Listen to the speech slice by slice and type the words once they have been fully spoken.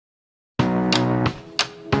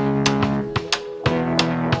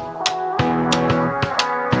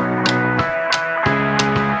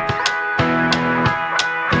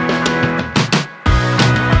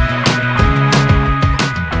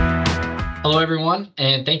everyone,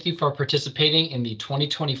 and thank you for participating in the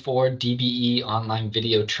 2024 DBE online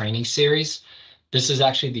video training series. This is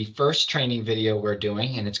actually the first training video we're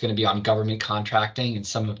doing, and it's going to be on government contracting and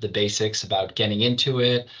some of the basics about getting into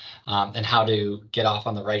it and how to get off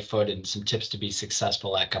on the right foot and some tips to be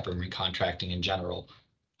successful at government contracting in general.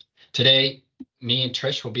 Today, me and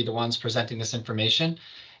Trish will be the ones presenting this information.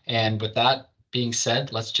 And with that being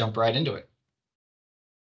said, let's jump right into it.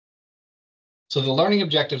 So the learning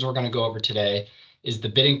objectives we're going to go over today is the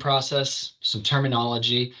bidding process, some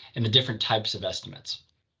terminology, and the different types of estimates.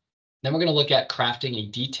 Then we're going to look at crafting a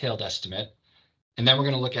detailed estimate, and then we're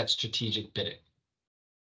going to look at strategic bidding.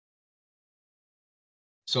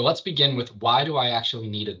 So let's begin with why do I actually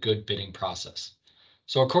need a good bidding process?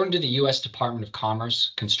 So according to the U.S. Department of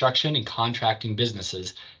Commerce, construction and contracting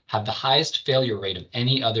businesses have the highest failure rate of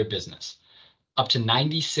any other business. Up to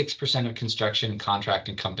 96% of construction and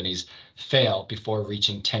contracting companies fail before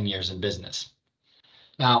reaching 10 years in business.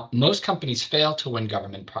 Now, most companies fail to win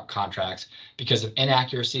government contracts because of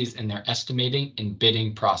inaccuracies in their estimating and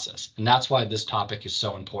bidding process, and that's why this topic is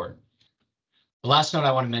so important. The last note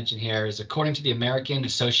I want to mention here is according to the American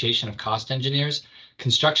Association of Cost Engineers,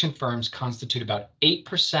 construction firms constitute about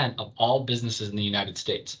 8% of all businesses in the United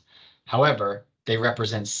States. However, they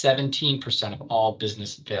represent 17% of all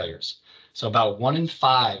business failures. So about 1 in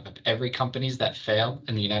 5 of every companies that fail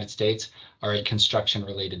in the United States are a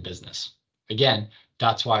construction-related business. Again,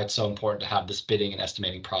 that's why it's so important to have this bidding and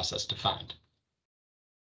estimating process defined.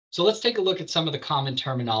 So let's take a look at some of the common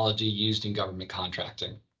terminology used in government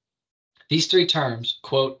contracting. These three terms,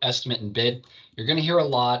 quote, estimate, and bid, you're going to hear a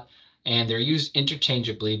lot, and they're used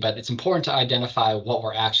interchangeably, but it's important to identify what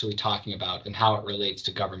we're actually talking about and how it relates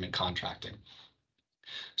to government contracting.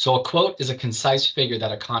 So a quote is a concise figure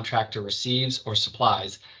that a contractor receives or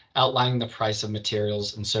supplies, outlining the price of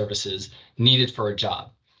materials and services needed for a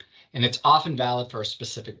job. And it's often valid for a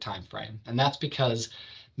specific time frame. And that's because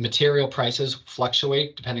material prices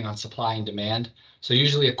fluctuate depending on supply and demand. So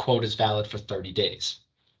usually a quote is valid for 30 days.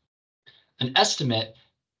 An estimate,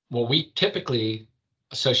 what we typically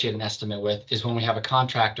associate an estimate with is when we have a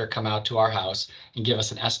contractor come out to our house and give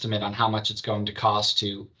us an estimate on how much it's going to cost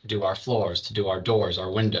to do our floors, to do our doors,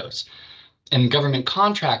 our windows. In government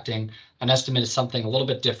contracting, an estimate is something a little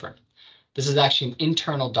bit different. This is actually an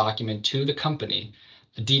internal document to the company,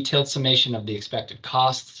 a detailed summation of the expected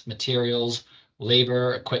costs, materials,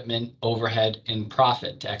 labor, equipment, overhead, and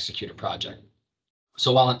profit to execute a project.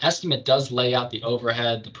 So while an estimate does lay out the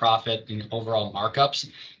overhead, the profit, and overall markups,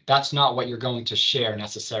 that's not what you're going to share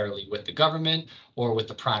necessarily with the government or with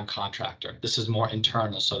the prime contractor. This is more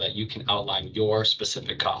internal so that you can outline your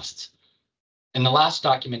specific costs. And the last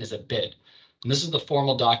document is a bid. And this is the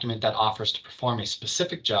formal document that offers to perform a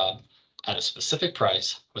specific job at a specific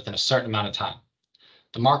price within a certain amount of time.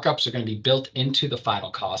 The markups are going to be built into the final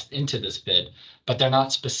cost, into this bid, but they're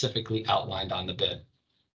not specifically outlined on the bid.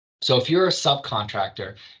 So if you're a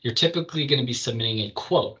subcontractor, you're typically going to be submitting a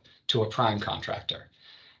quote to a prime contractor.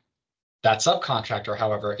 That subcontractor,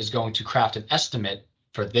 however, is going to craft an estimate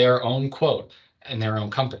for their own quote and their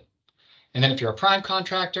own company. And then if you're a prime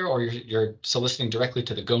contractor or you're soliciting directly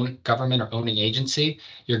to the government or owning agency,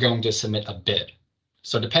 you're going to submit a bid.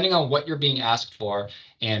 So depending on what you're being asked for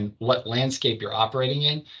and what landscape you're operating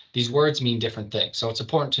in, these words mean different things. So it's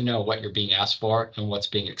important to know what you're being asked for and what's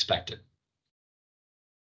being expected.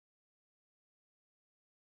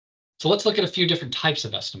 So let's look at a few different types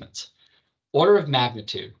of estimates. Order of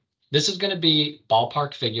magnitude. This is going to be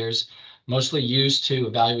ballpark figures, mostly used to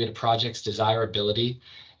evaluate a project's desirability,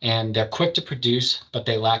 and they're quick to produce, but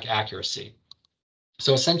they lack accuracy.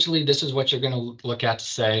 So essentially, this is what you're going to look at to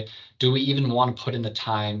say, do we even want to put in the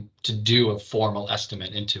time to do a formal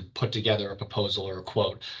estimate and to put together a proposal or a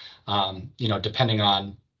quote, depending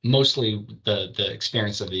on mostly the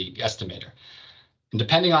experience of the estimator. And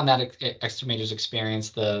depending on that estimator's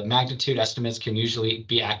experience, the magnitude estimates can usually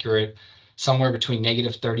be accurate somewhere between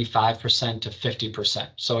 -35% to 50%.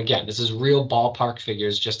 So again, this is real ballpark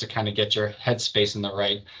figures just to kind of get your headspace in the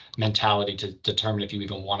right mentality to determine if you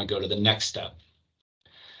even want to go to the next step.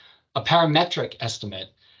 A parametric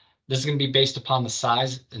estimate, this is going to be based upon the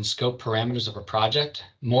size and scope parameters of a project,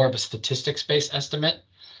 more of a statistics-based estimate.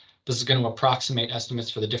 This is going to approximate estimates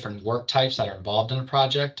for the different work types that are involved in a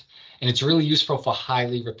project. And it's really useful for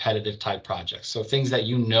highly repetitive type projects. So things that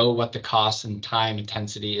you know what the cost and time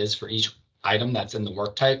intensity is for each item that's in the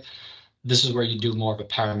work type. This is where you do more of a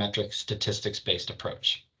parametric statistics-based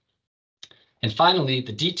approach. And finally,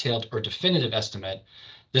 the detailed or definitive estimate.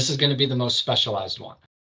 This is going to be the most specialized one.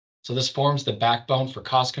 So this forms the backbone for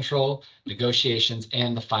cost control, negotiations,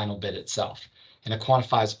 and the final bid itself. And it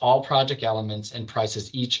quantifies all project elements and prices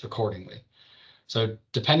each accordingly. So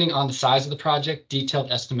depending on the size of the project,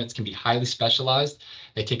 detailed estimates can be highly specialized.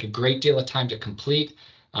 They take a great deal of time to complete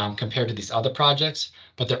compared to these other projects,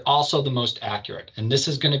 but they're also the most accurate. And this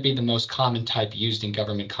is going to be the most common type used in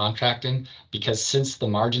government contracting, because since the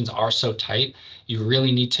margins are so tight, you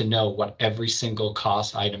really need to know what every single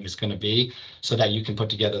cost item is going to be so that you can put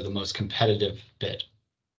together the most competitive bid.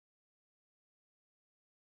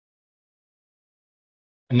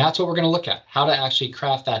 And that's what we're going to look at, how to actually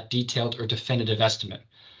craft that detailed or definitive estimate.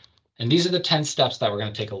 And these are the 10 steps that we're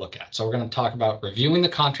going to take a look at. So we're going to talk about reviewing the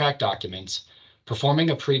contract documents, performing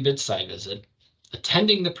a pre-bid site visit,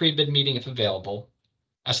 attending the pre-bid meeting if available,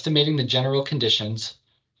 estimating the general conditions,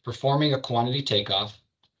 performing a quantity takeoff,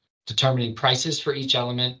 determining prices for each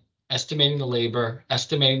element, estimating the labor,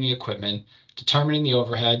 estimating the equipment, determining the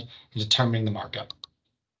overhead, and determining the markup.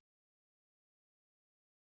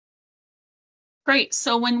 Great.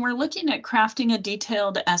 So when we're looking at crafting a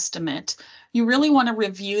detailed estimate, you really want to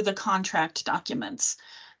review the contract documents.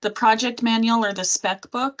 The project manual or the spec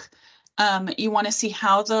book, you want to see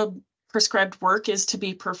how the prescribed work is to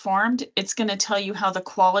be performed. It's going to tell you how the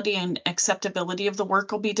quality and acceptability of the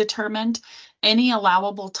work will be determined, any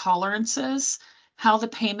allowable tolerances, how the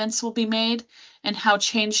payments will be made, and how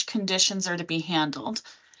changed conditions are to be handled.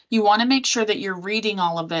 You want to make sure that you're reading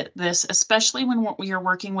all of this, especially when you're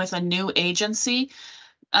working with a new agency.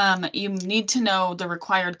 You need to know the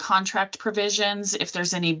required contract provisions, if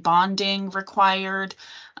there's any bonding required,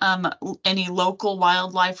 any local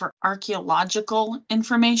wildlife or archaeological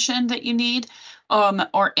information that you need,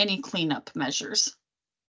 or any cleanup measures.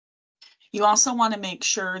 You also want to make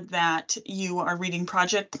sure that you are reading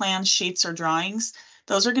project plans, sheets, or drawings.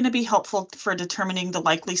 Those are going to be helpful for determining the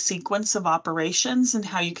likely sequence of operations and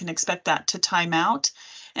how you can expect that to time out.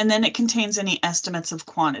 And then it contains any estimates of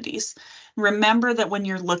quantities. Remember that when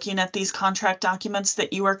you're looking at these contract documents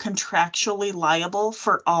that you are contractually liable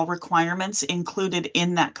for all requirements included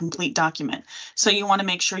in that complete document. So you want to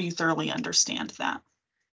make sure you thoroughly understand that.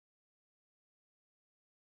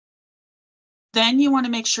 Then you want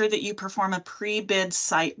to make sure that you perform a pre-bid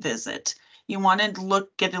site visit. You want to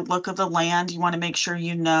get a look of the land. You want to make sure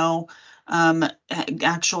you know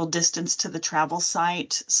actual distance to the travel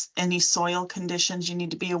site, any soil conditions you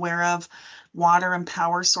need to be aware of, water and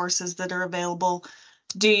power sources that are available.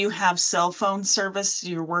 Do you have cell phone service?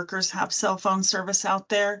 Do your workers have cell phone service out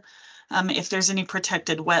there? If there's any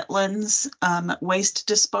protected wetlands, waste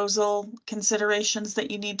disposal considerations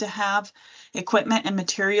that you need to have, equipment and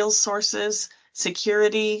materials sources,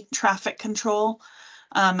 security, traffic control.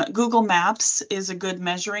 Google Maps is a good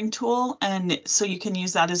measuring tool, and so you can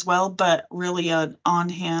use that as well, but really an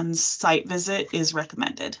on-hand site visit is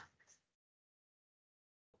recommended.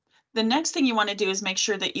 The next thing you want to do is make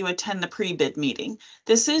sure that you attend the pre-bid meeting.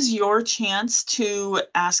 This is your chance to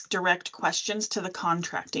ask direct questions to the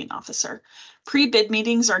contracting officer. Pre-bid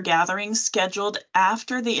meetings are gatherings scheduled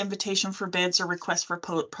after the invitation for bids or request for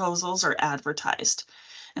proposals are advertised.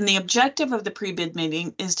 And the objective of the pre-bid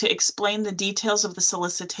meeting is to explain the details of the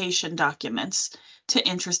solicitation documents to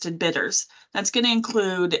interested bidders. That's going to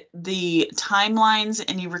include the timelines,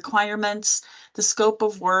 any requirements, the scope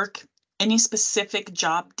of work, any specific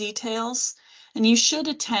job details. And you should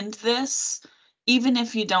attend this even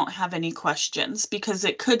if you don't have any questions, because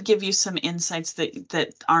it could give you some insights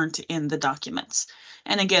that aren't in the documents.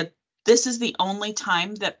 And again, this is the only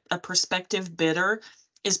time that a prospective bidder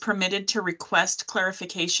is permitted to request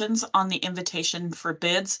clarifications on the invitation for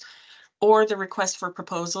bids or the request for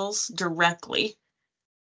proposals directly.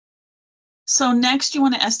 So next, you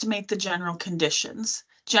want to estimate the general conditions.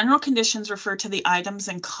 General conditions refer to the items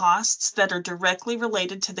and costs that are directly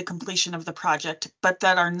related to the completion of the project, but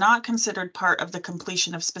that are not considered part of the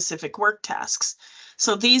completion of specific work tasks.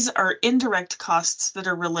 So these are indirect costs that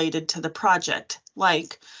are related to the project,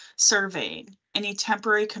 like surveying, any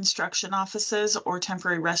temporary construction offices or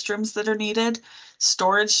temporary restrooms that are needed,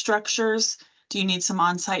 storage structures. Do you need some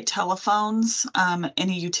on-site telephones?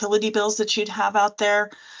 Any utility bills that you'd have out there?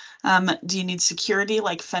 Do you need security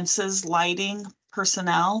like fences, lighting,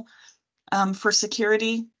 personnel for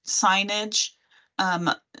security, signage,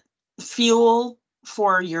 fuel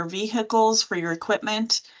for your vehicles, for your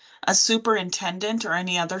equipment, a superintendent or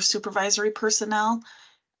any other supervisory personnel,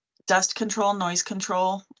 dust control, noise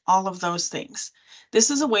control, all of those things.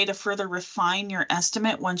 This is a way to further refine your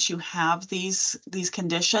estimate once you have these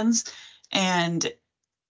conditions, and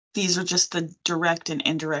these are just the direct and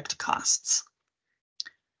indirect costs.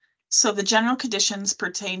 So the general conditions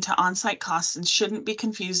pertain to on-site costs and shouldn't be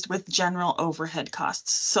confused with general overhead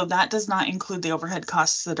costs. So that does not include the overhead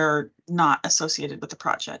costs that are not associated with the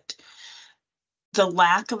project. The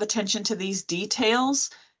lack of attention to these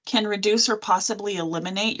details can reduce or possibly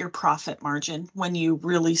eliminate your profit margin when you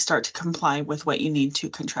really start to comply with what you need to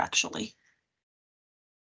contractually.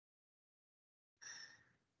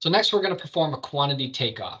 So next, we're going to perform a quantity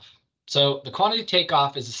takeoff. So the quantity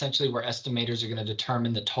takeoff is essentially where estimators are going to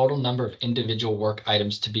determine the total number of individual work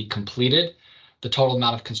items to be completed, the total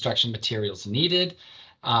amount of construction materials needed,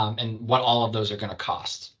 and what all of those are going to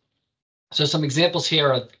cost. So some examples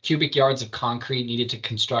here are cubic yards of concrete needed to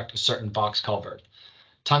construct a certain box culvert,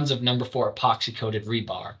 tons of number 4 epoxy coated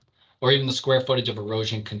rebar, or even the square footage of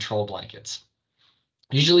erosion control blankets.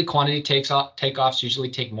 Usually quantity takeoffs usually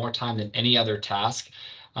take more time than any other task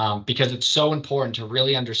because it's so important to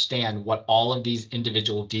really understand what all of these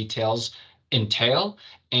individual details entail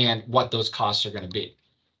and what those costs are going to be.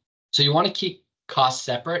 So you want to keep costs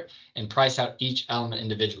separate and price out each element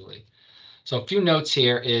individually. So a few notes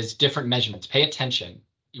here is different measurements. Pay attention.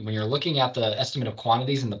 When you're looking at the estimate of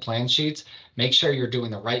quantities in the plan sheets, make sure you're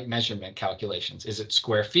doing the right measurement calculations. Is it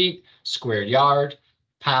square feet, square yard,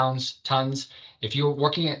 pounds, tons? If you're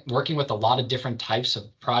working with a lot of different types of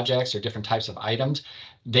projects or different types of items,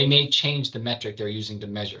 they may change the metric they're using to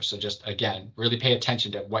measure. So just, again, really pay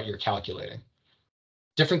attention to what you're calculating.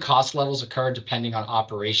 Different cost levels occur depending on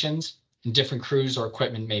operations, and different crews or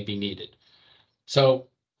equipment may be needed. So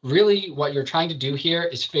really what you're trying to do here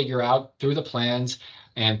is figure out through the plans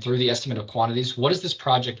and through the estimate of quantities, what is this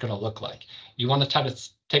project going to look like? You want to try to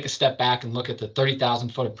take a step back and look at the 30,000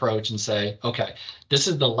 foot approach and say, okay, this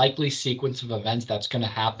is the likely sequence of events that's going to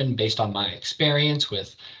happen based on my experience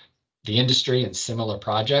with the industry and similar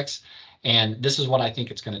projects. And this is what I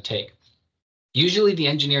think it's going to take. Usually the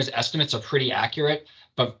engineer's estimates are pretty accurate,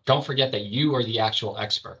 but don't forget that you are the actual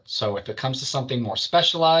expert. So if it comes to something more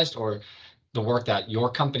specialized or the work that your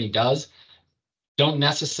company does, don't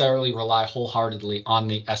necessarily rely wholeheartedly on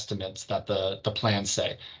the estimates that the plans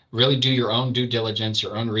say. Really do your own due diligence,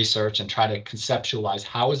 your own research, and try to conceptualize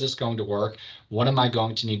how is this going to work? What am I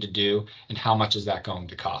going to need to do? And how much is that going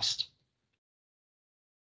to cost?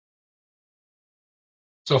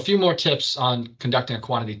 So a few more tips on conducting a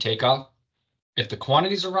quantity takeoff. If the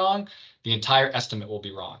quantities are wrong, the entire estimate will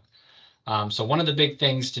be wrong. So one of the big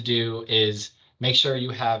things to do is make sure you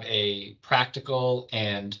have a practical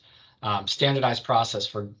and standardized process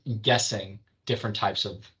for guessing different types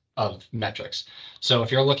of metrics. So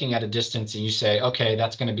if you're looking at a distance and you say, okay,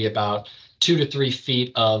 that's going to be about 2 to 3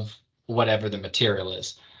 feet of whatever the material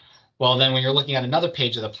is. Well, then when you're looking at another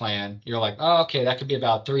page of the plan, you're like, oh, okay, that could be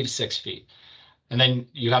about 3 to 6 feet. And then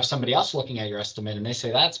you have somebody else looking at your estimate and they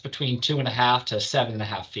say that's between 2.5 to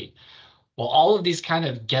 7.5 feet. Well, all of these kind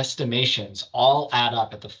of guesstimations all add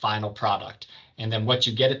up at the final product. And then what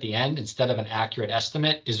you get at the end, instead of an accurate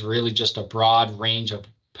estimate, is really just a broad range of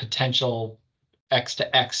potential X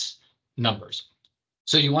to X numbers.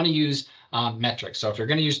 So you want to use metrics. So if you're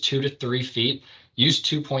going to use 2 to 3 feet, use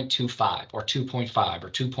 2.25 or 2.5 or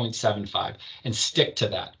 2.75 and stick to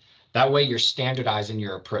that. That way you're standardizing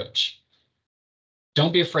your approach.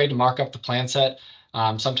 Don't be afraid to mark up the plan set.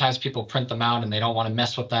 Sometimes people print them out and they don't want to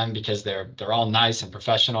mess with them because they're all nice and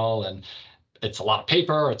professional and it's a lot of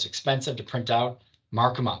paper, or it's expensive to print out.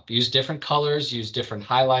 Mark them up. Use different colors, use different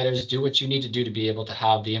highlighters, do what you need to do to be able to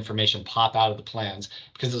have the information pop out of the plans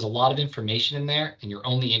because there's a lot of information in there and you're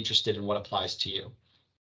only interested in what applies to you.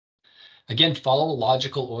 Again, follow a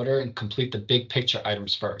logical order and complete the big picture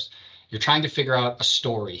items first. You're trying to figure out a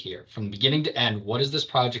story here from beginning to end. What is this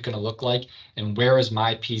project going to look like and where is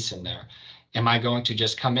my piece in there? Am I going to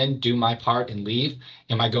just come in, do my part and leave?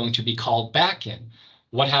 Am I going to be called back in?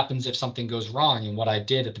 What happens if something goes wrong and what I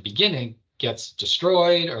did at the beginning gets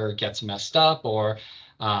destroyed or gets messed up or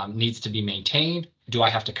needs to be maintained? Do I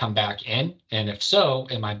have to come back in? And if so,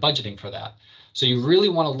 am I budgeting for that? So you really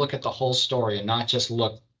want to look at the whole story and not just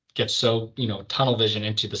get so, tunnel vision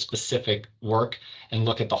into the specific work and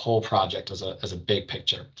look at the whole project as a big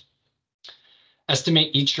picture. Estimate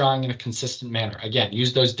each drawing in a consistent manner. Again,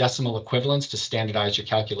 use those decimal equivalents to standardize your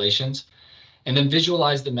calculations, and then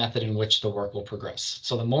visualize the method in which the work will progress.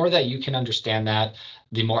 So the more that you can understand that,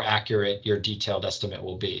 the more accurate your detailed estimate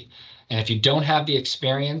will be. And if you don't have the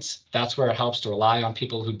experience, that's where it helps to rely on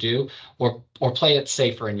people who do, or play it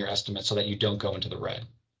safer in your estimate so that you don't go into the red.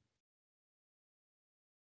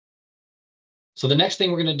 So the next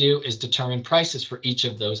thing we're going to do is determine prices for each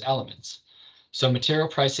of those elements. So material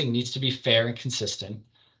pricing needs to be fair and consistent.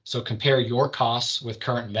 So compare your costs with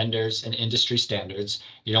current vendors and industry standards.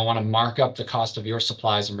 You don't want to mark up the cost of your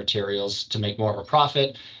supplies and materials to make more of a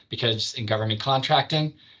profit because in government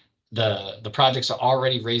contracting, the projects are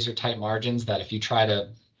already razor tight margins that if you try to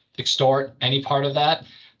extort any part of that,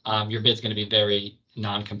 your bid's going to be very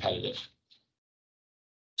non-competitive.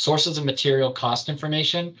 Sources of material cost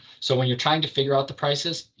information. So when you're trying to figure out the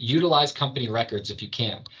prices, utilize company records if you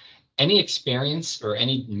can. Any experience or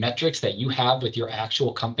any metrics that you have with your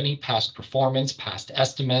actual company, past performance, past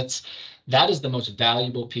estimates, that is the most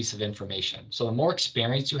valuable piece of information. So the more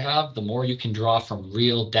experience you have, the more you can draw from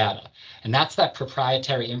real data. And that's that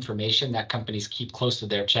proprietary information that companies keep close to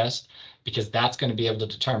their chest, because that's going to be able to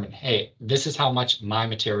determine, hey, this is how much my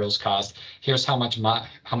materials cost. Here's how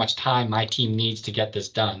much time my team needs to get this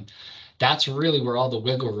done. That's really where all the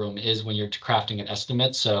wiggle room is when you're crafting an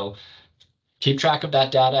estimate. So keep track of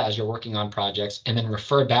that data as you're working on projects, and then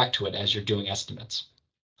refer back to it as you're doing estimates.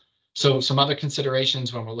 So some other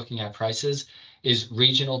considerations when we're looking at prices is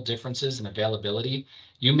regional differences in availability.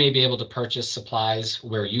 You may be able to purchase supplies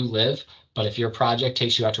where you live, but if your project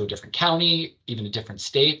takes you out to a different county, even a different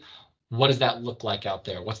state, what does that look like out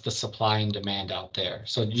there? What's the supply and demand out there?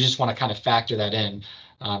 So you just want to kind of factor that in.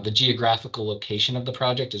 The geographical location of the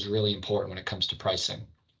project is really important when it comes to pricing.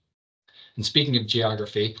 And speaking of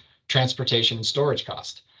geography, transportation and storage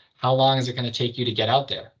cost. How long is it going to take you to get out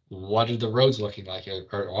there? What are the roads looking like?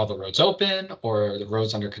 Are all the roads open, or are the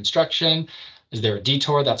roads under construction? Is there a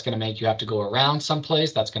detour that's going to make you have to go around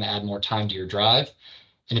someplace? That's going to add more time to your drive.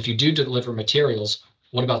 And if you do deliver materials,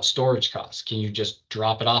 what about storage costs? Can you just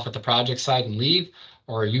drop it off at the project site and leave?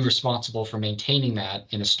 Or are you responsible for maintaining that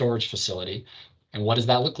in a storage facility? And what does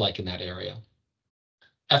that look like in that area?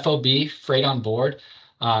 FOB, freight on board.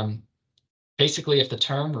 Basically, if the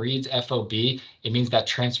term reads FOB, it means that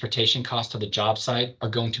transportation costs to the job site are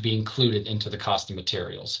going to be included into the cost of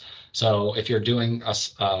materials. So if you're doing a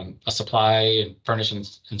supply and furnish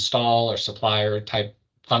and install or supplier type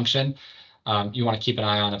function, you want to keep an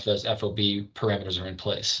eye on if those FOB parameters are in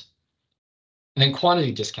place. And then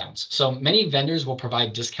quantity discounts. So many vendors will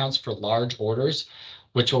provide discounts for large orders,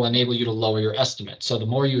 which will enable you to lower your estimate. So the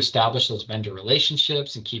more you establish those vendor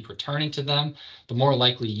relationships and keep returning to them, the more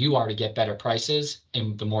likely you are to get better prices,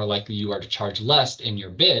 and the more likely you are to charge less in your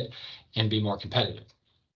bid and be more competitive.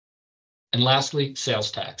 And lastly,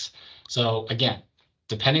 sales tax. So again,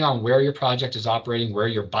 depending on where your project is operating, where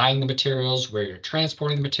you're buying the materials, where you're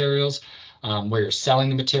transporting the materials, where you're selling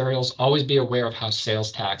the materials, always be aware of how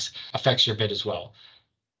sales tax affects your bid as well.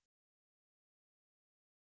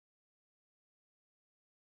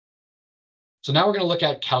 So now we're going to look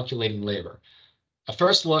at calculating labor. A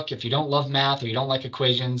first look, if you don't love math or you don't like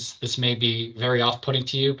equations, this may be very off-putting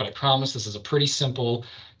to you, but I promise this is a pretty simple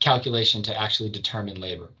calculation to actually determine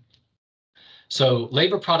labor. So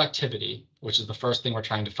labor productivity, which is the first thing we're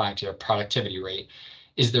trying to find here, productivity rate,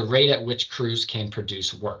 is the rate at which crews can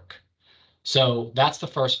produce work. So that's the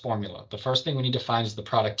first formula. The first thing we need to find is the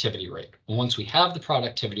productivity rate. Once we have the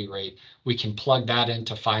productivity rate, we can plug that in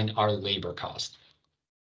to find our labor cost.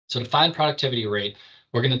 So to find productivity rate,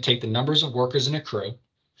 we're going to take the numbers of workers in a crew.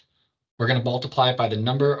 We're going to multiply it by the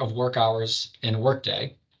number of work hours in a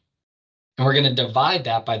workday. And we're going to divide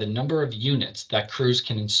that by the number of units that crews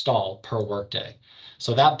can install per workday.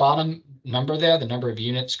 So that bottom number there, the number of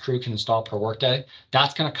units crew can install per workday,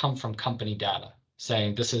 that's going to come from company data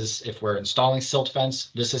saying this is, if we're installing silt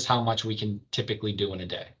fence, this is how much we can typically do in a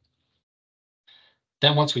day.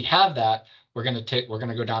 Then once we have that, we're going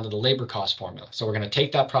to go down to the labor cost formula. So we're going to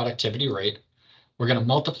take that productivity rate, we're going to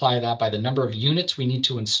multiply that by the number of units we need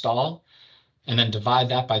to install, and then divide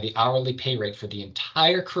that by the hourly pay rate for the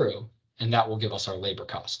entire crew, and that will give us our labor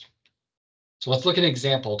cost. So let's look at an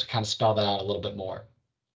example to kind of spell that out a little bit more.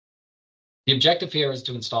 The objective here is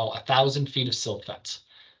to install 1,000 feet of silt fence.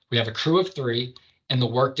 We have a crew of 3, and the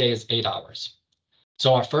workday is 8 hours.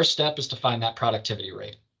 So our first step is to find that productivity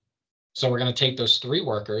rate. So we're going to take those 3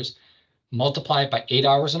 workers, multiply it by 8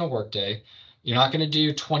 hours in a workday. You're not going to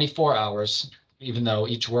do 24 hours, even though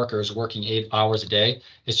each worker is working 8 hours a day.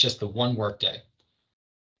 It's just the one workday.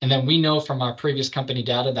 And then we know from our previous company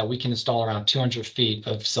data that we can install around 200 feet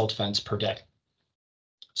of silt fence per day.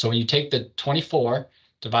 So when you take the 24,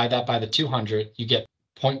 divide that by the 200, you get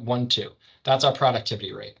 0.12. That's our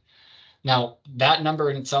productivity rate. Now, that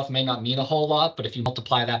number in itself may not mean a whole lot, but if you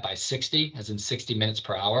multiply that by 60, as in 60 minutes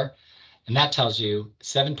per hour, and that tells you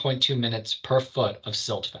 7.2 minutes per foot of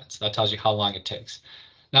silt fence. That tells you how long it takes.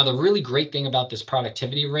 Now, the really great thing about this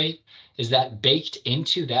productivity rate is that baked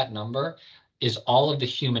into that number is all of the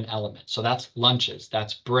human element. So that's lunches,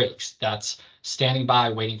 that's breaks, that's standing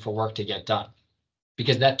by waiting for work to get done.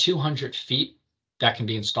 Because that 200 feet that can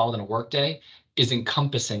be installed in a workday is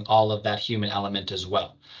encompassing all of that human element as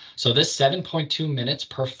well. So this 7.2 minutes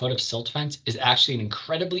per foot of silt fence is actually an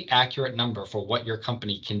incredibly accurate number for what your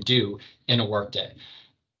company can do in a workday.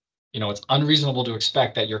 It's unreasonable to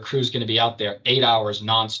expect that your crew is going to be out there 8 hours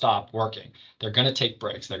nonstop working. They're going to take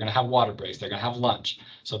breaks. They're going to have water breaks. They're going to have lunch.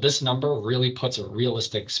 So this number really puts a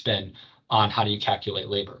realistic spin on how do you calculate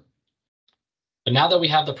labor. But now that we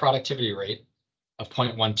have the productivity rate of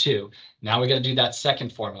 0.12, now we got to do that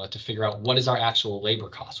second formula to figure out what is our actual labor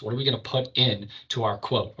cost. What are we going to put in to our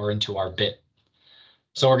quote or into our bid?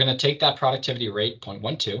 So we're going to take that productivity rate,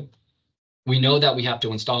 0.12. We know that we have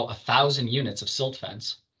to install 1,000 units of silt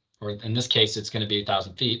fence, or in this case, it's going to be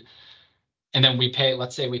 1,000 feet. And then we pay,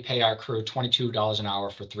 let's say we pay our crew $22 an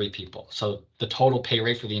hour for 3 people. So the total pay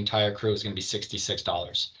rate for the entire crew is going to be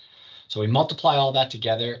 $66. So we multiply all that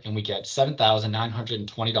together and we get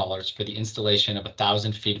 $7,920 for the installation of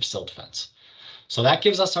 1,000 feet of silt fence. So that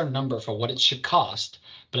gives us our number for what it should cost,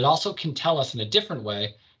 but it also can tell us in a different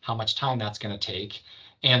way how much time that's going to take.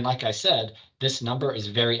 And like I said, this number is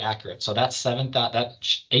very accurate. So that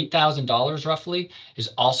 $8,000 roughly is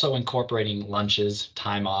also incorporating lunches,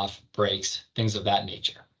 time off, breaks, things of that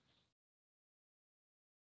nature.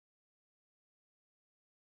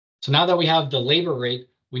 So now that we have the labor rate,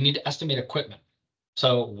 we need to estimate equipment.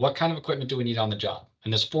 So what kind of equipment do we need on the job?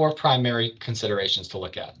 And there's 4 primary considerations to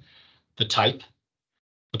look at. The type,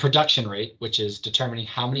 the production rate, which is determining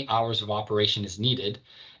how many hours of operation is needed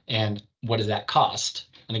and what does that cost?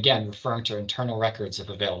 And again, referring to internal records if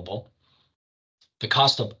available. The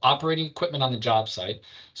cost of operating equipment on the job site.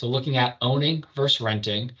 So looking at owning versus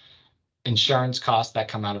renting, insurance costs that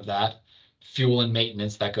come out of that, fuel and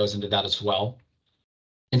maintenance that goes into that as well.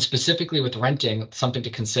 And specifically with renting, something to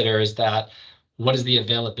consider is that what is the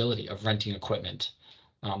availability of renting equipment?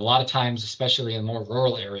 A lot of times, especially in more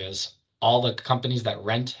rural areas, all the companies that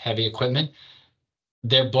rent heavy equipment,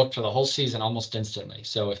 they're booked for the whole season almost instantly.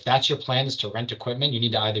 So if that's your plan is to rent equipment, you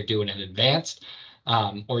need to either do it in advance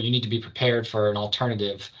or you need to be prepared for an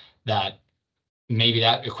alternative that maybe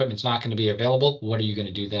that equipment's not going to be available. What are you going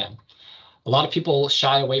to do then? A lot of people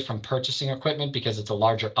shy away from purchasing equipment because it's a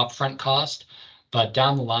larger upfront cost, but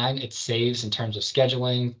down the line, it saves in terms of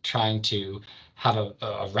scheduling, trying to have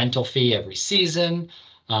a rental fee every season.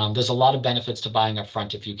 There's a lot of benefits to buying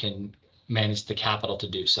upfront if you can manage the capital to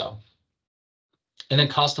do so. And then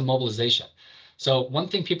cost of mobilization. So one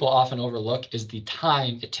thing people often overlook is the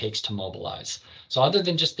time it takes to mobilize. So other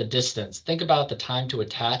than just the distance, think about the time to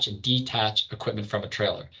attach and detach equipment from a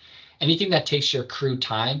trailer. Anything that takes your crew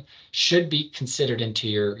time should be considered into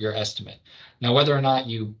your estimate. Now, whether or not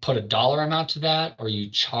you put a dollar amount to that or you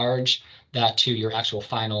charge that to your actual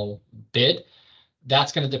final bid,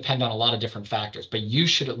 that's going to depend on a lot of different factors, but you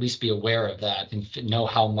should at least be aware of that and know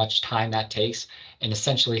how much time that takes and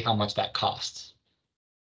essentially how much that costs.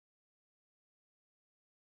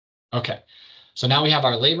 Okay, so now we have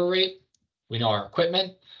our labor rate, we know our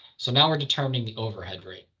equipment, so now we're determining the overhead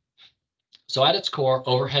rate. So at its core,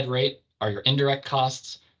 overhead rate are your indirect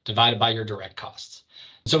costs divided by your direct costs.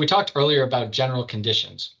 So we talked earlier about general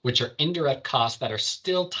conditions, which are indirect costs that are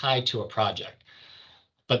still tied to a project.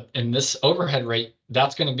 But in this overhead rate,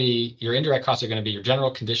 that's going to be your indirect costs are going to be your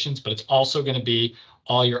general conditions, but it's also going to be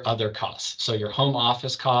all your other costs. So your home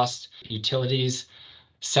office costs, utilities,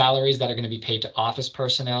 salaries that are going to be paid to office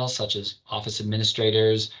personnel, such as office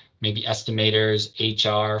administrators, maybe estimators,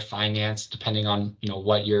 HR, finance, depending on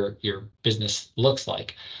what your business looks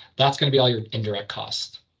like. That's going to be all your indirect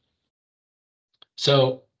costs.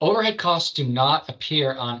 So overhead costs do not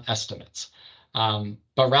appear on estimates,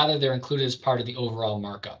 but rather they're included as part of the overall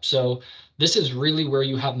markup. So this is really where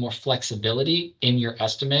you have more flexibility in your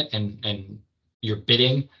estimate and your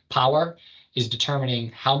bidding power is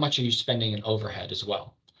determining how much are you spending in overhead as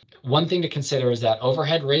well. One thing to consider is that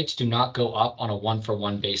overhead rates do not go up on a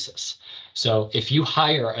one-for-one basis. So if you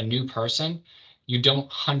hire a new person, you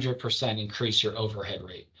don't 100% increase your overhead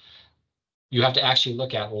rate. You have to actually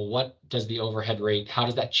look at, well, what does the overhead rate, how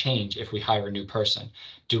does that change if we hire a new person?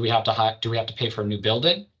 Do we have to pay for a new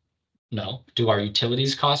building? No. Do our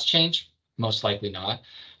utilities costs change? Most likely not.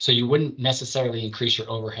 So you wouldn't necessarily increase your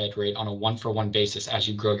overhead rate on a one-for-one basis as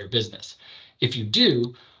you grow your business. If you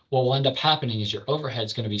do, what will end up happening is your overhead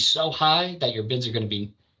is going to be so high that your bids are going to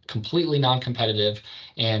be completely non-competitive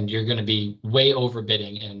and you're going to be way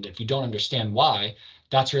overbidding. And if you don't understand why,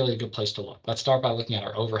 that's really a good place to look. Let's start by looking at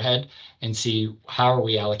our overhead and see how are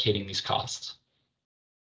we allocating these costs.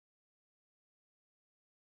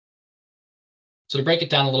 So to break it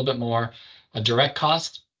down a little bit more, a direct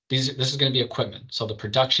cost, this is going to be equipment. So the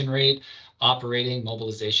production rate, operating,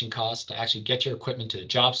 mobilization cost to actually get your equipment to the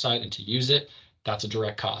job site and to use it, that's a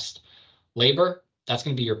direct cost. Labor, that's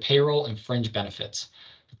going to be your payroll and fringe benefits.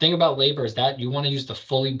 The thing about labor is that you want to use the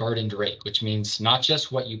fully burdened rate, which means not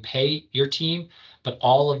just what you pay your team, but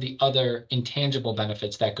all of the other intangible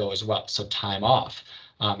benefits that go as well. So time off,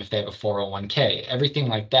 if they have a 401k, everything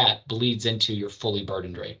like that bleeds into your fully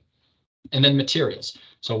burdened rate. And then materials.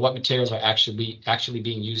 So what materials are actually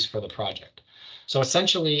being used for the project. So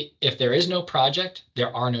essentially, if there is no project,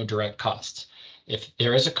 there are no direct costs. If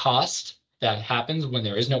there is a cost that happens when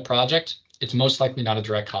there is no project, it's most likely not a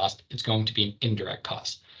direct cost. It's going to be an indirect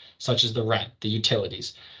cost, such as the rent, the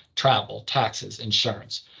utilities, travel, taxes,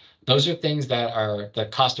 insurance. Those are things that are the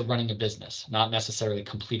cost of running a business, not necessarily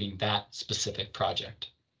completing that specific project.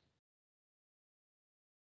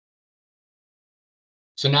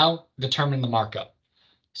 So now determine the markup.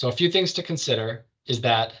 So a few things to consider is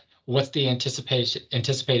that what's the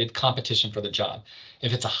anticipated competition for the job?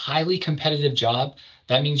 If it's a highly competitive job,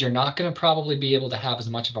 that means you're not going to probably be able to have as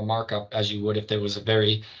much of a markup as you would if there was a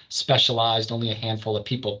very specialized, only a handful of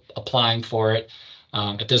people applying for it.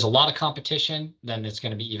 If there's a lot of competition, then it's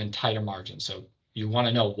going to be even tighter margins. So you want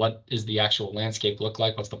to know, what is the actual landscape look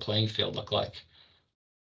like? What's the playing field look like?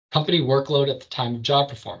 Company workload at the time of job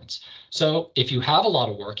performance. So if you have a lot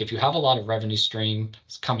of work, if you have a lot of revenue streams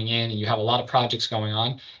coming in and you have a lot of projects going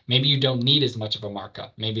on, maybe you don't need as much of a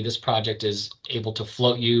markup. Maybe this project is able to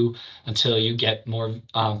float you until you get more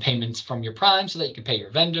payments from your prime so that you can pay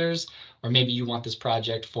your vendors, or maybe you want this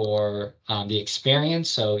project for the experience,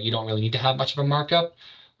 so you don't really need to have much of a markup.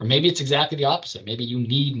 Or maybe it's exactly the opposite. Maybe you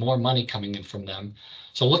need more money coming in from them.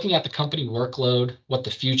 So looking at the company workload, what the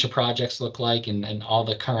future projects look like, and all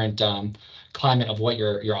the current climate of what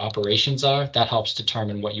your operations are, that helps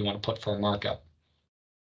determine what you want to put for a markup.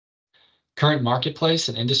 Current marketplace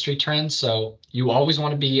and industry trends. So you always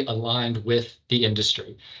want to be aligned with the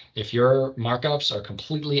industry. If your markups are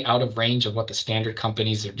completely out of range of what the standard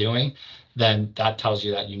companies are doing, then that tells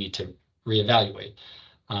you that you need to reevaluate.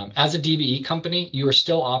 As a DBE company, you are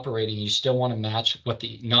still operating. You still want to match what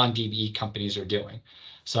the non-DBE companies are doing.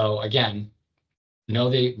 So again, know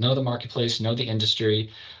the marketplace, know the industry.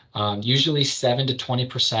 Usually 7 to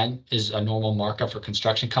 20% is a normal markup for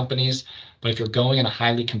construction companies. But if you're going in a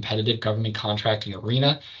highly competitive government contracting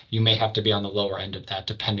arena, you may have to be on the lower end of that,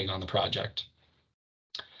 depending on the project.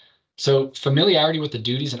 So familiarity with the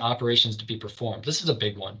duties and operations to be performed. This is a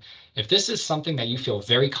big one. If this is something that you feel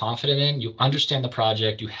very confident in, you understand the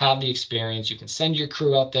project, you have the experience, you can send your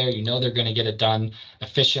crew out there, you know they're going to get it done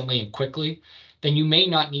efficiently and quickly, then you may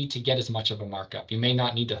not need to get as much of a markup. You may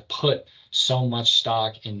not need to put so much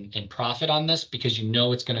stock in profit on this, because you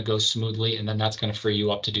know it's going to go smoothly, and then that's going to free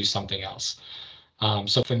you up to do something else.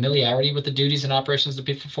 So familiarity with the duties and operations to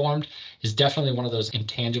be performed is definitely one of those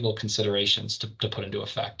intangible considerations to put into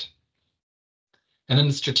effect. And then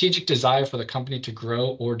the strategic desire for the company to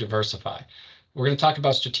grow or diversify. We're going to talk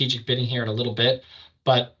about strategic bidding here in a little bit,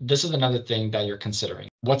 but this is another thing that you're considering.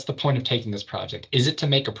 What's the point of taking this project? Is it to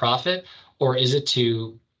make a profit, or is it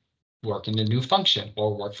to work in a new function,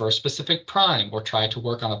 or work for a specific prime, or try to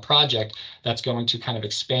work on a project that's going to kind of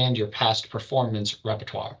expand your past performance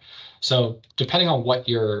repertoire? So depending on what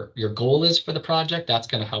your goal is for the project, that's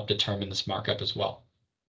going to help determine this markup as well.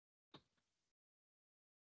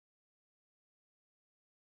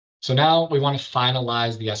 So now we want to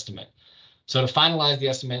finalize the estimate. So to finalize the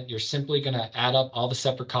estimate, you're simply going to add up all the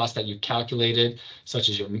separate costs that you've calculated, such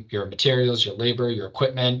as your materials, your labor, your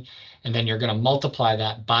equipment, and then you're going to multiply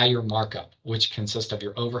that by your markup, which consists of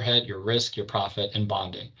your overhead, your risk, your profit, and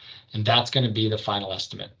bonding. And that's going to be the final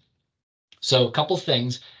estimate. So a couple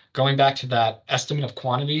things, going back to that estimate of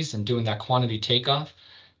quantities and doing that quantity takeoff,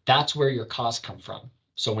 that's where your costs come from.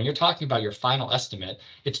 So when you're talking about your final estimate,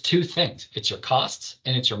 it's two things. It's your costs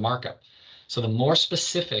and it's your markup. So the more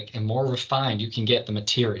specific and more refined you can get the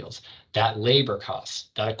materials, that labor costs,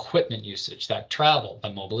 that equipment usage, that travel,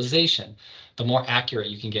 the mobilization, the more accurate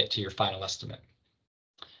you can get to your final estimate.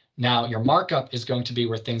 Now, your markup is going to be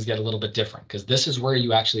where things get a little bit different, because this is where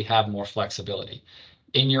you actually have more flexibility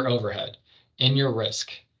in your overhead, in your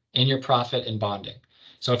risk, in your profit, and bonding.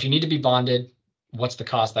 So if you need to be bonded, what's the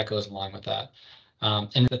cost that goes along with that?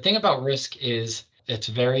 And the thing about risk is it's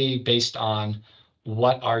very based on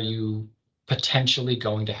what are you potentially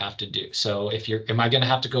going to have to do. So if am I going to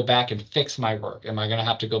have to go back and fix my work? Am I going to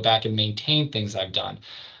have to go back and maintain things I've done?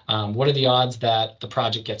 What are the odds that the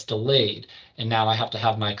project gets delayed and now I have to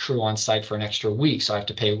have my crew on site for an extra week, so I have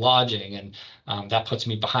to pay lodging, and that puts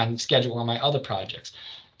me behind schedule on my other projects?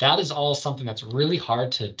 That is all something that's really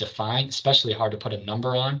hard to define, especially hard to put a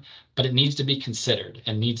number on, but it needs to be considered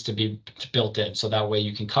and needs to be built in, so that way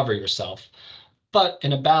you can cover yourself, but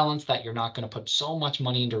in a balance that you're not going to put so much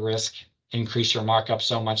money into risk increase your markup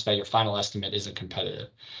so much that your final estimate isn't competitive.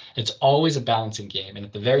 It's always a balancing game. And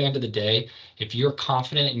at the very end of the day, if you're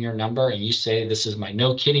confident in your number and you say, this is my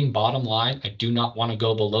no kidding bottom line, I do not want to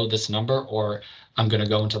go below this number, or I'm going to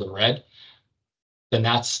go into the red, then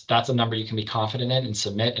that's a number you can be confident in and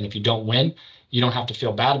submit. And if you don't win, you don't have to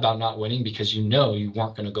feel bad about not winning, because you know you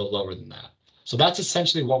weren't going to go lower than that. So that's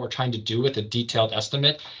essentially what we're trying to do with a detailed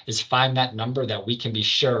estimate, is find that number that we can be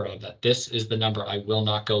sure of, that this is the number I will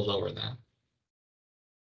not go lower than.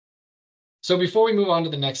 So before we move on to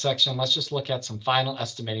the next section, let's just look at some final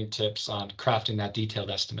estimating tips on crafting that detailed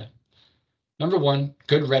estimate. Number one,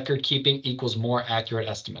 good record keeping equals more accurate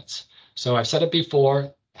estimates. So I've said it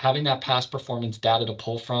before, having that past performance data to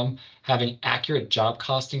pull from, having accurate job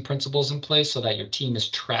costing principles in place so that your team is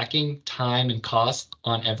tracking time and cost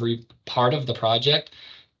on every part of the project.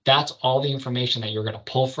 That's all the information that you're going to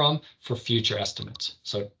pull from for future estimates.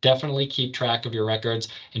 So definitely keep track of your records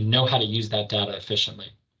and know how to use that data efficiently.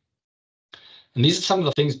 And these are some of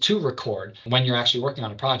the things to record when you're actually working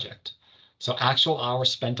on a project. So actual hours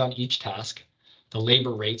spent on each task, the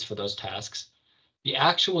labor rates for those tasks, the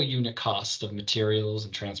actual unit cost of materials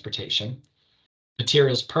and transportation,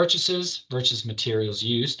 materials purchases versus materials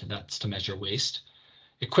used, and that's to measure waste,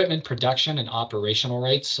 equipment production and operational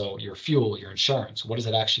rates, so your fuel, your insurance, what does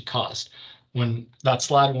it actually cost? When that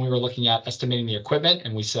slide, when we were looking at estimating the equipment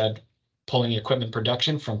and we said pulling the equipment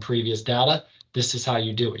production from previous data, this is how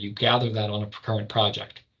you do it. You gather that on a current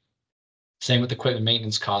project. Same with equipment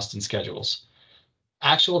maintenance costs and schedules.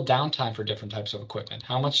 Actual downtime for different types of equipment.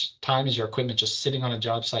 How much time is your equipment just sitting on a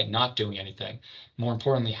job site not doing anything? More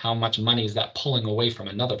importantly, how much money is that pulling away from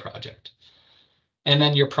another project? And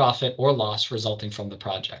then your profit or loss resulting from the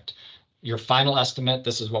project. Your final estimate,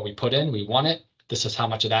 this is what we put in, we want it, this is how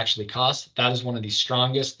much it actually costs. That is one of the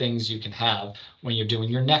strongest things you can have when you're doing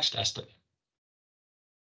your next estimate.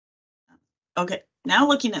 Okay, now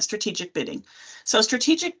looking at strategic bidding. So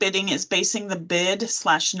strategic bidding is basing the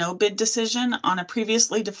bid/no bid decision on a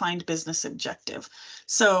previously defined business objective.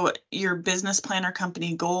 So your business plan or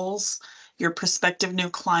company goals, your prospective new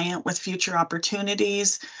client with future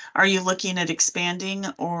opportunities. Are you looking at expanding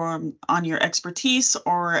or on your expertise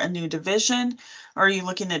or a new division? Or are you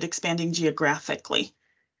looking at expanding geographically?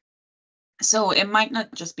 So it might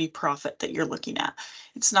not just be profit that you're looking at.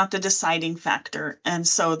 It's not the deciding factor. And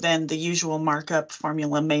so then the usual markup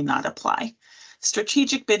formula may not apply.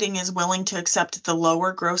 Strategic bidding is willing to accept the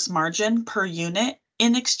lower gross margin per unit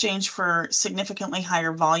in exchange for significantly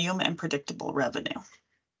higher volume and predictable revenue.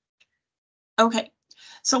 Okay,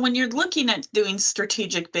 so when you're looking at doing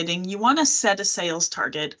strategic bidding, you want to set a sales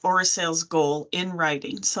target or a sales goal in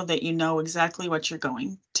writing so that you know exactly what you're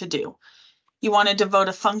going to do. You want to devote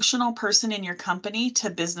a functional person in your company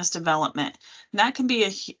to business development. And that can be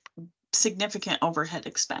a significant overhead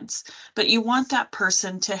expense, but you want that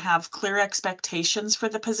person to have clear expectations for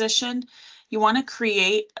the position. You want to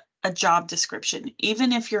create a job description,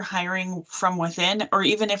 even if you're hiring from within, or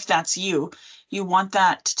even if that's you want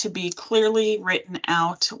that to be clearly written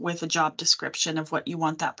out with a job description of what you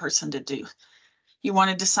want that person to do. You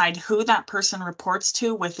want to decide who that person reports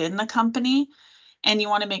to within the company. And you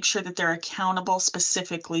want to make sure that they're accountable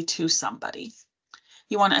specifically to somebody.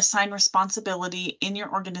 You want to assign responsibility in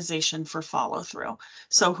your organization for follow through.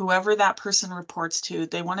 So whoever that person reports to,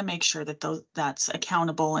 they want to make sure that that's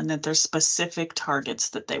accountable and that there's specific targets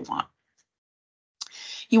that they want.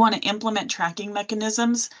 You want to implement tracking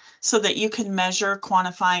mechanisms so that you can measure,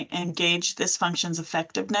 quantify, and gauge this function's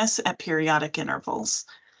effectiveness at periodic intervals.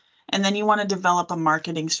 And then you want to develop a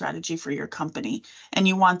marketing strategy for your company, and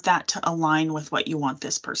you want that to align with what you want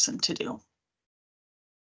this person to do.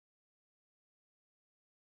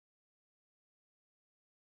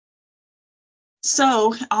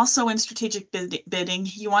 So also in strategic bidding,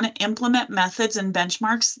 you want to implement methods and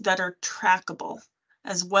benchmarks that are trackable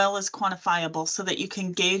as well as quantifiable so that you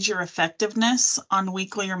can gauge your effectiveness on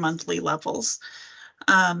weekly or monthly levels.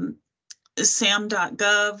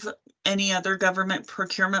 SAM.gov, any other government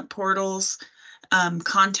procurement portals,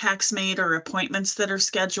 contacts made or appointments that are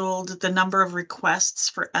scheduled, the number of requests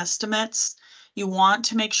for estimates. You want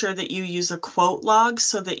to make sure that you use a quote log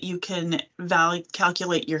so that you can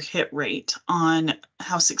calculate your hit rate on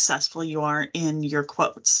how successful you are in your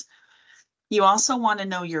quotes. You also want to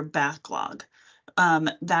know your backlog.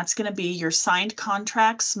 That's going to be your signed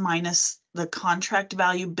contracts minus the contract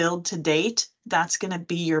value billed to date. That's going to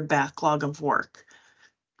be your backlog of work.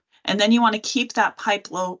 And then you want to keep that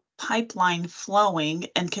pipeline flowing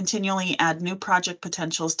and continually add new project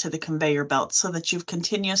potentials to the conveyor belt so that you've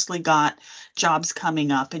continuously got jobs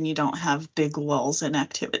coming up and you don't have big lulls in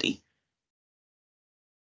activity.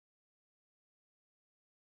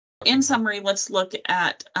 In summary, let's look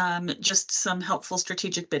at just some helpful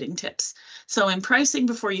strategic bidding tips. So in pricing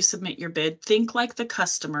before you submit your bid, think like the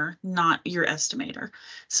customer, not your estimator.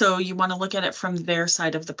 So you want to look at it from their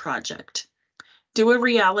side of the project. Do a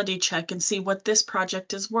reality check and see what this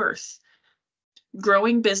project is worth.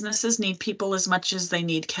 Growing businesses need people as much as they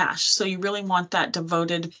need cash. So you really want that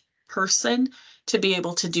devoted person to be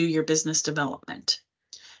able to do your business development.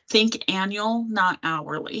 Think annual, not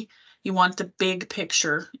hourly. You want the big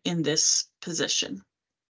picture in this position.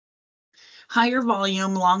 Higher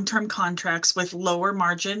volume, long-term contracts with lower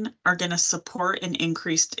margin are going to support an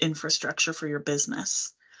increased infrastructure for your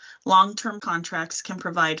business. Long-term contracts can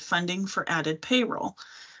provide funding for added payroll.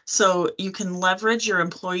 So you can leverage your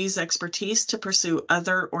employees' expertise to pursue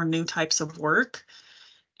other or new types of work.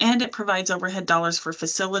 And it provides overhead dollars for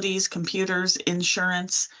facilities, computers,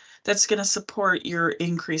 insurance. That's going to support your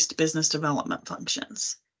increased business development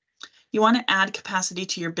functions. You want to add capacity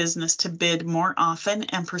to your business to bid more often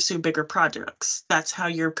and pursue bigger projects. That's how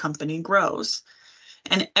your company grows.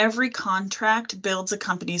 And every contract builds a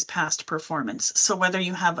company's past performance. So whether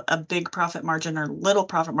you have a big profit margin or little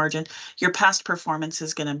profit margin, your past performance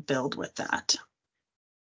is going to build with that.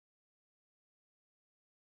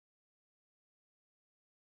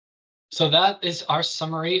 So that is our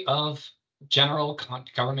summary of General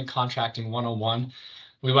Government Contracting 101.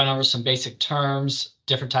 We went over some basic terms,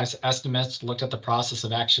 different types of estimates, looked at the process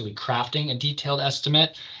of actually crafting a detailed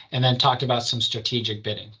estimate, and then talked about some strategic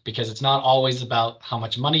bidding, because it's not always about how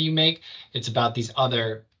much money you make, it's about these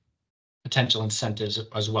other potential incentives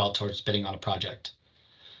as well towards bidding on a project.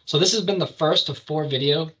 So this has been the first of 4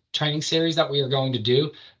 video training series that we are going to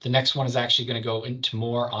do. The next one is actually going to go into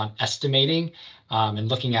more on estimating and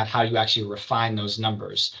looking at how you actually refine those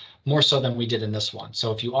numbers, more so than we did in this one.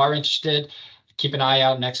 So if you are interested, keep an eye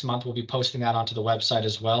out. Next month, we'll be posting that onto the website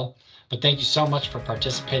as well. But thank you so much for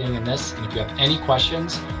participating in this. And if you have any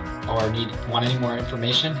questions or want any more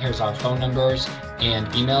information, here's our phone numbers and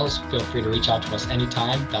emails. Feel free to reach out to us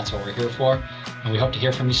anytime. That's what we're here for. And we hope to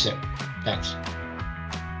hear from you soon. Thanks.